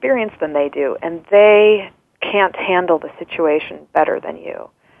more experience than they do, and they can't handle the situation better than you.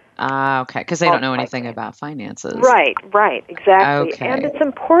 Okay, because they don't know anything about finances. Right, exactly. Okay. And it's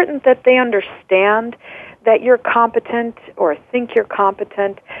important that they understand that you're competent or think you're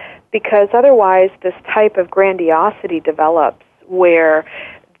competent, because otherwise this type of grandiosity develops where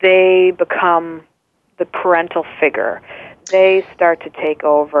they become the parental figure. They start to take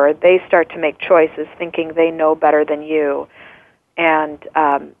over. They start to make choices thinking they know better than you. And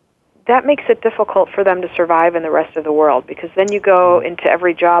that makes it difficult for them to survive in the rest of the world, because then you go into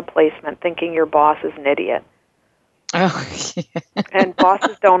every job placement thinking your boss is an idiot. Oh, yeah. And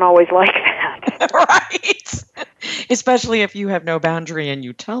bosses don't always like that. Right. Especially if you have no boundary and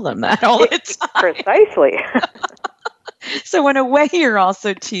you tell them that all the time. Precisely. So in a way, you're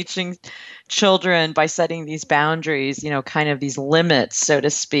also teaching children by setting these boundaries, kind of these limits, so to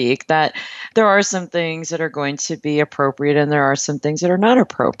speak, that there are some things that are going to be appropriate and there are some things that are not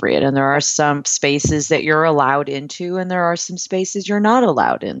appropriate. And there are some spaces that you're allowed into and there are some spaces you're not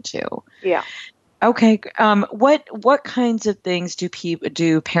allowed into. Yeah. Okay. What kinds of things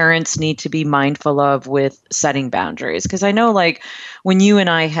do parents need to be mindful of with setting boundaries? Because I know, like, when you and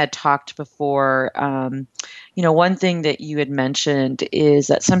I had talked before, one thing that you had mentioned is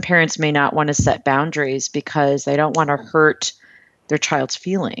that some parents may not want to set boundaries because they don't want to hurt their child's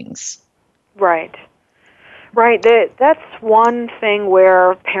feelings. Right. That's one thing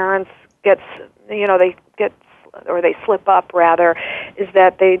where parents they slip up rather, is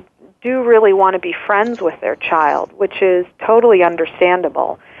that they do really want to be friends with their child, which is totally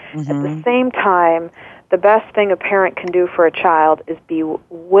understandable. Mm-hmm. At the same time, the best thing a parent can do for a child is be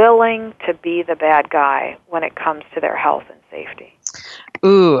willing to be the bad guy when it comes to their health and safety.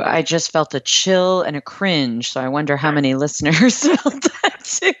 Ooh, I just felt a chill and a cringe, so I wonder how many listeners felt that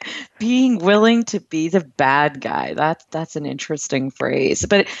too. Being willing to be the bad guy. That's an interesting phrase.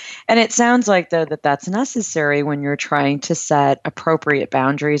 And it sounds like, though, that's necessary when you're trying to set appropriate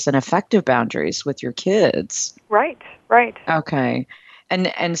boundaries and effective boundaries with your kids. Right. Okay.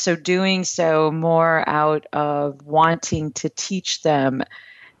 And so doing so more out of wanting to teach them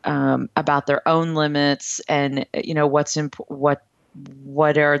about their own limits and,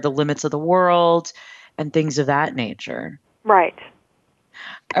 what are the limits of the world and things of that nature. Right.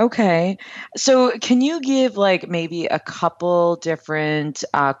 Okay. So can you give maybe a couple different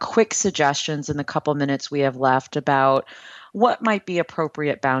quick suggestions in the couple minutes we have left about what might be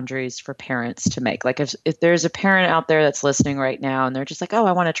appropriate boundaries for parents to make? Like if there's a parent out there that's listening right now and they're just like, oh,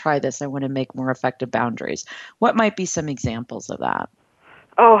 I want to try this. I want to make more effective boundaries. What might be some examples of that?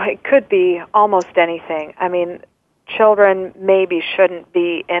 Oh, it could be almost anything. I mean, children maybe shouldn't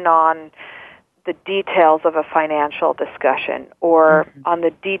be in on the details of a financial discussion or on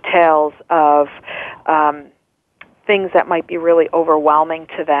the details of things that might be really overwhelming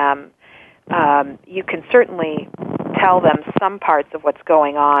to them. You can certainly tell them some parts of what's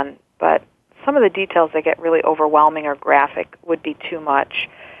going on, but some of the details that get really overwhelming or graphic would be too much.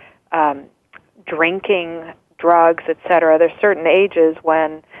 Drinking, drugs, etc. There's certain ages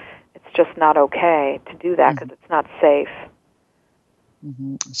when it's just not okay to do that because it's not safe.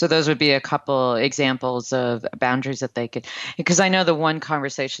 So those would be a couple examples of boundaries that they could, because I know the one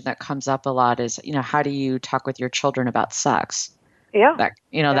conversation that comes up a lot is, how do you talk with your children about sex? Yeah. That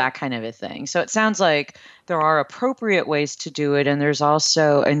kind of a thing. So it sounds like there are appropriate ways to do it, and there's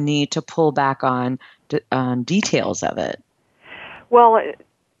also a need to pull back on details of it. Well, it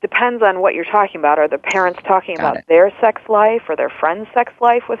depends on what you're talking about. Are the parents talking about their sex life or their friend's sex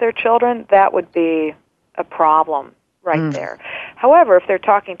life with their children? That would be a problem right there. However, if they're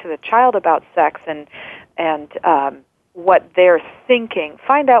talking to the child about sex and what they're thinking,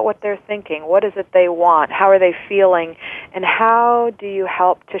 find out what they're thinking. What is it they want? How are they feeling? And how do you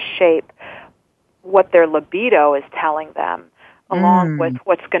help to shape what their libido is telling them, along with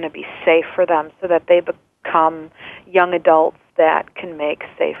what's going to be safe for them, so that they become young adults that can make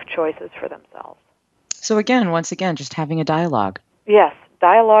safe choices for themselves. So once again, just having a dialogue. Yes,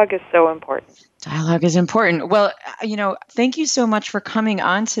 dialogue is so important. Dialogue is important. Well, thank you so much for coming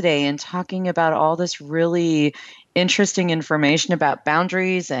on today and talking about all this really interesting information about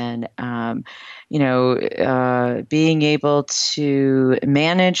boundaries and, being able to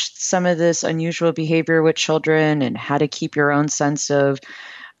manage some of this unusual behavior with children and how to keep your own sense of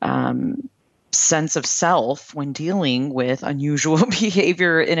self when dealing with unusual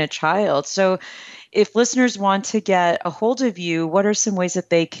behavior in a child. So if listeners want to get a hold of you, what are some ways that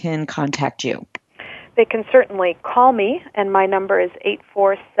they can contact you? They can certainly call me, and my number is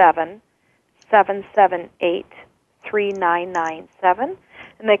 847-778-3997.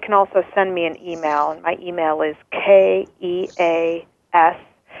 And they can also send me an email, and my email is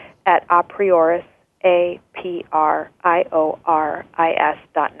KEAS@aprioris,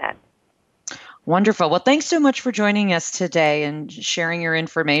 APRIORIS.net. Wonderful. Well, thanks so much for joining us today and sharing your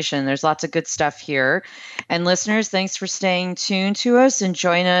information. There's lots of good stuff here. And listeners, thanks for staying tuned to us, and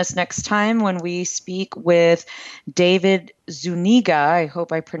join us next time when we speak with David Zuniga, I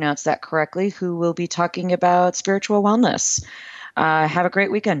hope I pronounced that correctly, who will be talking about spiritual wellness. Have a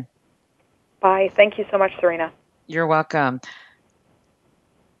great weekend. Bye. Thank you so much, Serena. You're welcome.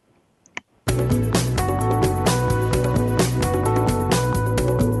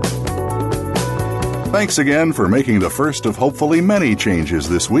 Thanks again for making the first of hopefully many changes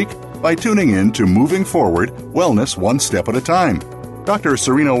this week by tuning in to Moving Forward, Wellness One Step at a Time. Dr.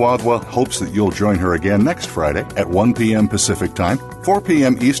 Serena Wadhwa hopes that you'll join her again next Friday at 1 p.m. Pacific Time, 4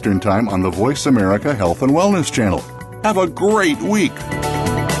 p.m. Eastern Time on the Voice America Health and Wellness Channel. Have a great week.